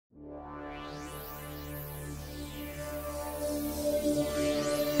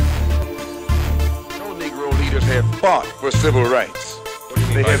have fought for civil rights.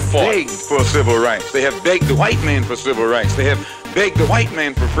 They have begged for civil rights. They have begged the white man for civil rights. They have begged the white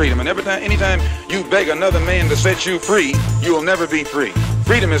man for freedom. And anytime you beg another man to set you free, you will never be free.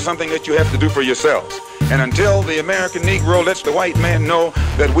 Freedom is something that you have to do for yourselves. And until the American Negro lets the white man know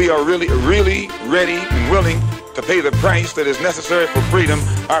that we are really ready and willing to pay the price that is necessary for freedom,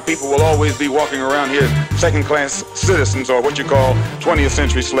 our people will always be walking around here second-class citizens, or what you call 20th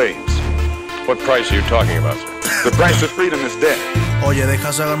century slaves. What price are you talking about, sir? The price of freedom is death. Oye,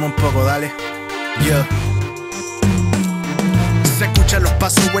 deja sacarme un poco, dale. Yeah. Se escuchan los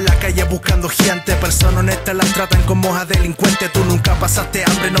pasos en la calle buscando gente. Personas honestas las tratan como a delincuentes. Tú nunca pasaste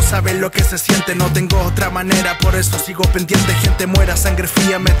hambre, no sabes lo que se siente. No tengo otra manera, por eso sigo pendiente. Gente muera, sangre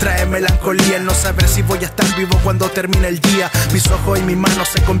fría, me trae melancolía. El no saber si voy a estar vivo cuando termine el día. Mis ojos y mis manos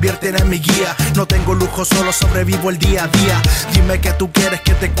se convierten en mi guía. No tengo lujo, solo sobrevivo el día a día. Dime que tú quieres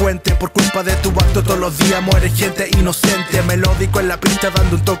que te cuente. Por culpa de tu acto todos los días muere gente inocente. Melódico en la pista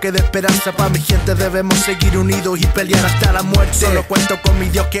dando un toque de esperanza. Pa' mi gente debemos seguir unidos y pelear hasta la muerte. Solo cuento con mi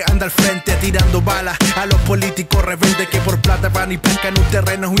Dios que anda al frente, tirando balas a los políticos rebeldes que por plata van y pescan un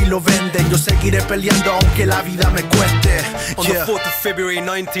terreno y lo venden. Yo seguiré peleando aunque la vida me cueste. On the 4th of February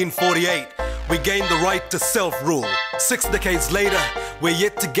 1948, we gained the right to self-rule. 6 decades later, we're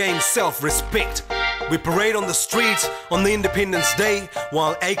yet to gain self-respect. We parade on the streets on the Independence Day,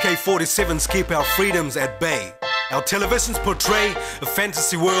 while AK-47s keep our freedoms at bay. Our televisions portray a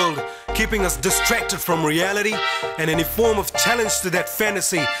fantasy world, keeping us distracted from reality, and any form of challenge to that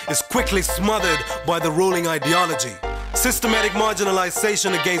fantasy is quickly smothered by the ruling ideology. Systematic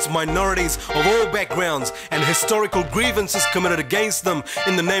marginalization against minorities of all backgrounds and historical grievances committed against them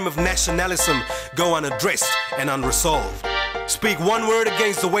in the name of nationalism go unaddressed and unresolved. Speak one word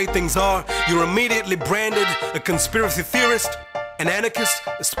against the way things are, you're immediately branded a conspiracy theorist, an anarchist,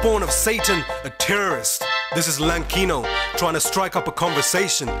 a spawn of Satan, a terrorist. This is Lankino trying to strike up a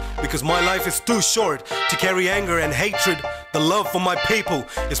conversation, because my life is too short to carry anger and hatred. The love for my people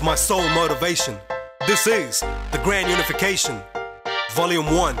is my sole motivation. This is the Grand Unification,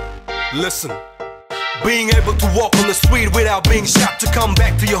 Volume 1. Listen. Being able to walk on the street without being shot, to come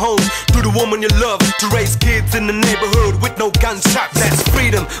back to your home, to the woman you love, to raise kids in the neighborhood with no gunshots. That's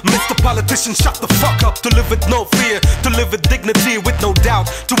freedom. Mr. Politician, shut the fuck up. To live with no fear, to live with dignity with no doubt,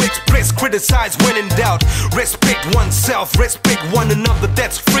 to express, criticize when in doubt. Respect oneself, respect one another.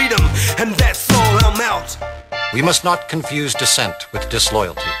 That's freedom, and that's all. I'm out. We must not confuse dissent with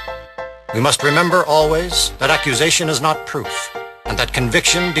disloyalty. We must remember always that accusation is not proof, and that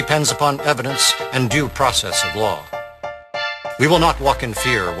conviction depends upon evidence and due process of law. We will not walk in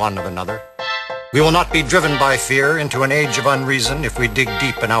fear one of another. We will not be driven by fear into an age of unreason if we dig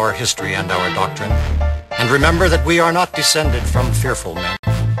deep in our history and our doctrine. And remember that we are not descended from fearful men,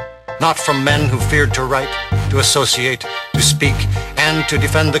 not from men who feared to write, to associate, to speak, and to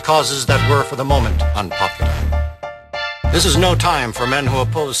defend the causes that were for the moment unpopular. This is no time for men who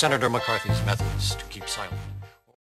oppose Senator McCarthy's methods to keep silent.